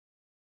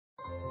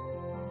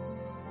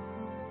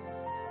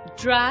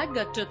Drag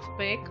a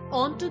toothpick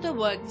onto the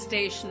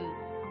workstation.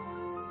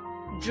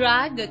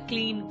 Drag a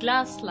clean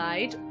glass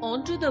slide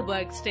onto the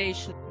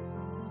workstation.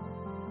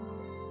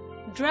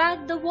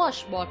 Drag the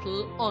wash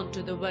bottle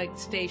onto the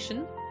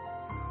workstation.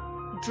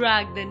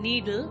 Drag the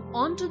needle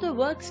onto the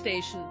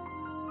workstation.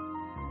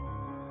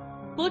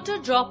 Put a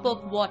drop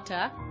of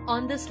water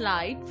on the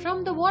slide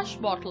from the wash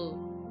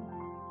bottle.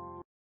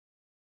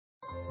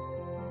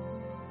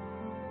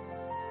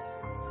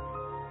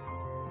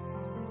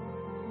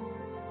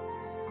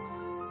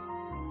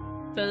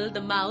 Fill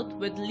the mouth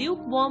with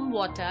lukewarm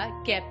water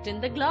kept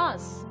in the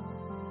glass.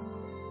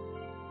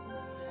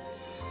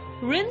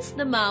 Rinse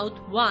the mouth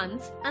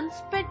once and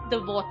spit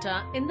the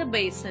water in the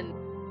basin.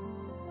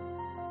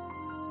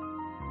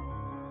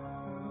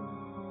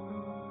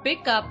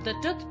 Pick up the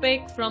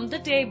toothpick from the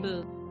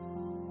table.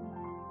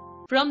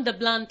 From the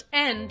blunt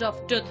end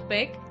of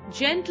toothpick,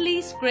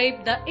 gently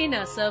scrape the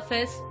inner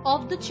surface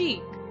of the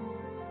cheek.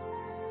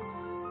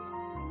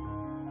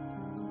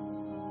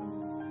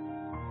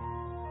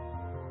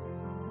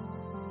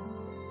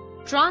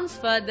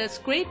 Transfer the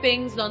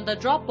scrapings on the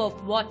drop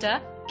of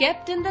water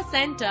kept in the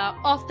center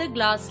of the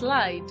glass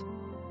slide.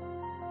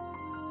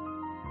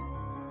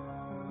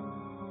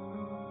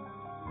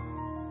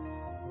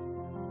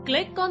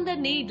 Click on the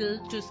needle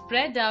to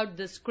spread out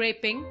the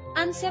scraping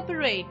and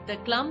separate the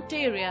clumped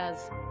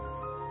areas.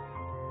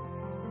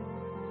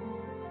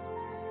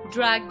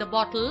 Drag the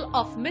bottle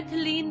of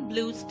methylene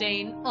blue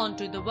stain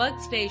onto the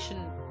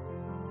workstation.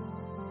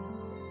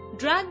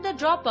 Drag the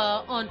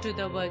dropper onto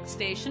the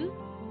workstation.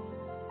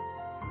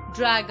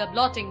 Drag a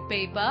blotting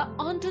paper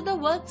onto the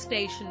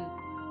workstation.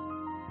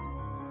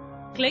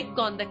 Click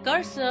on the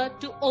cursor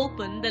to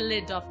open the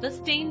lid of the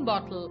stain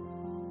bottle.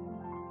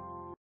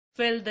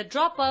 Fill the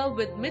dropper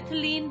with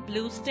methylene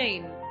blue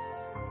stain.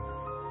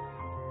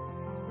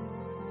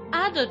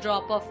 Add a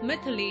drop of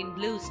methylene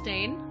blue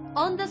stain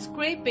on the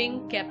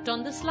scraping kept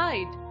on the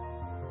slide.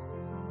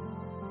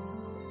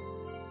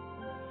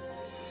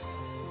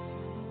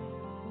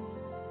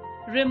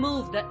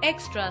 Remove the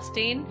extra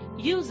stain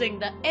using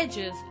the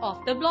edges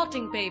of the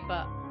blotting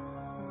paper.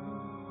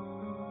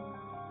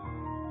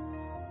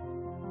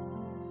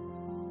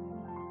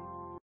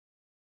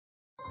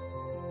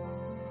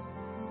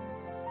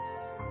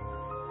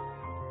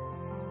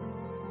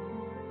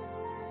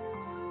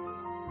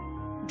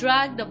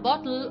 Drag the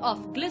bottle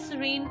of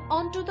glycerine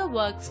onto the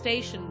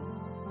workstation.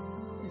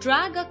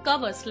 Drag a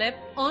cover slip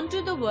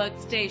onto the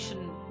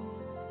workstation.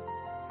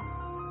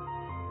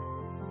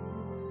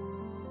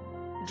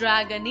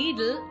 Drag a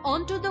needle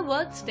onto the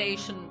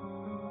workstation.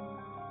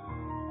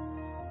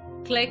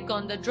 Click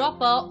on the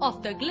dropper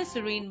of the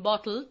glycerine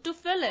bottle to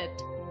fill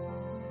it.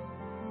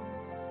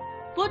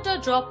 Put a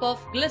drop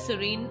of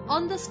glycerine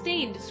on the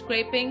stained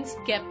scrapings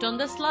kept on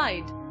the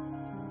slide.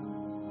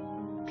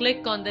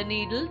 Click on the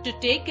needle to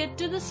take it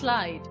to the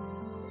slide.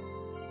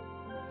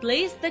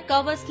 Place the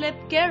cover slip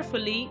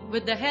carefully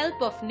with the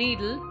help of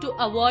needle to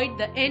avoid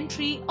the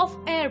entry of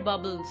air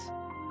bubbles.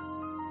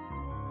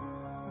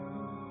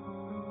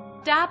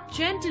 Tap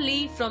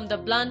gently from the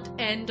blunt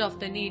end of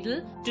the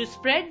needle to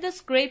spread the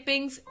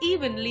scrapings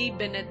evenly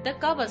beneath the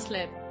cover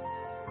slip.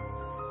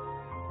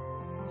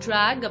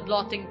 Drag a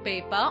blotting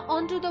paper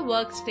onto the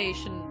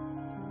workstation.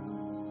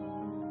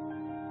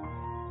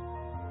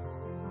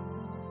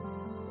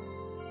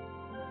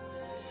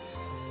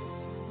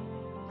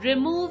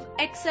 Remove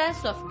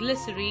excess of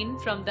glycerine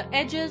from the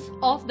edges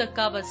of the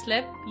cover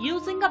slip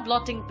using a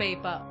blotting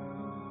paper.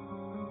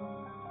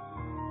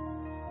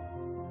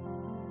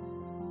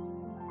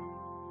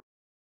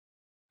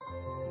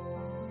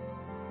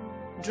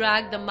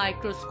 Drag the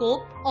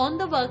microscope on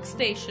the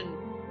workstation.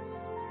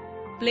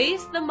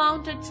 Place the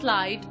mounted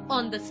slide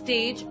on the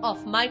stage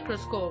of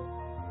microscope.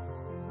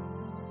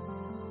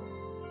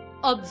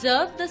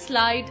 Observe the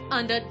slide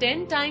under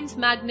 10 times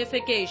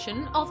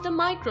magnification of the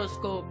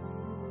microscope.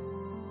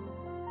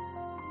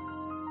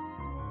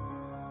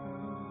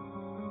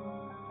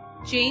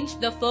 Change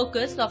the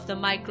focus of the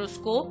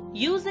microscope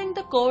using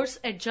the coarse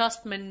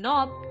adjustment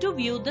knob to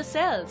view the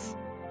cells.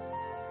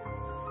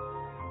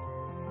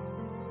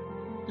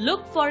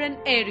 Look for an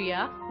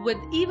area with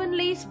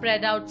evenly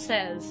spread out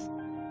cells.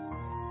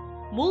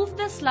 Move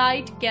the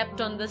slide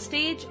kept on the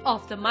stage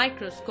of the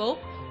microscope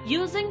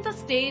using the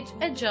stage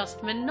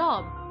adjustment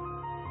knob.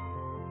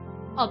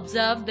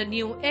 Observe the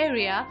new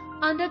area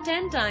under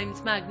 10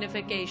 times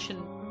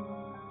magnification.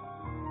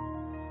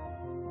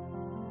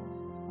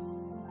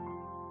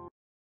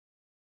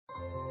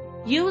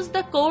 Use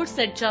the coarse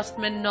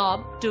adjustment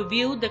knob to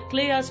view the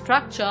clear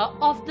structure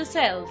of the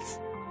cells.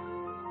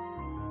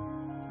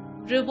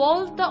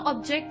 Revolve the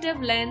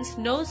objective lens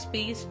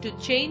nosepiece to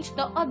change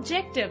the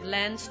objective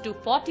lens to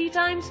 40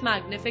 times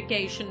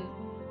magnification.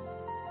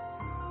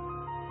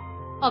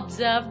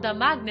 Observe the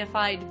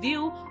magnified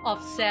view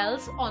of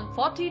cells on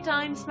 40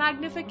 times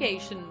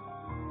magnification.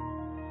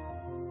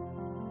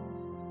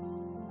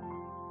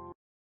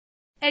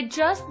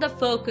 Adjust the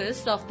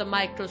focus of the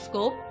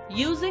microscope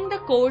using the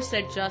coarse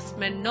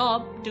adjustment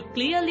knob to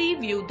clearly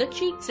view the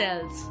cheek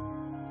cells.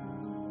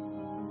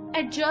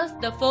 Adjust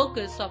the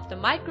focus of the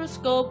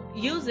microscope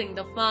using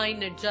the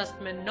fine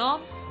adjustment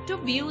knob to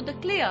view the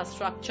clear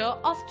structure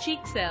of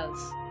cheek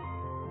cells.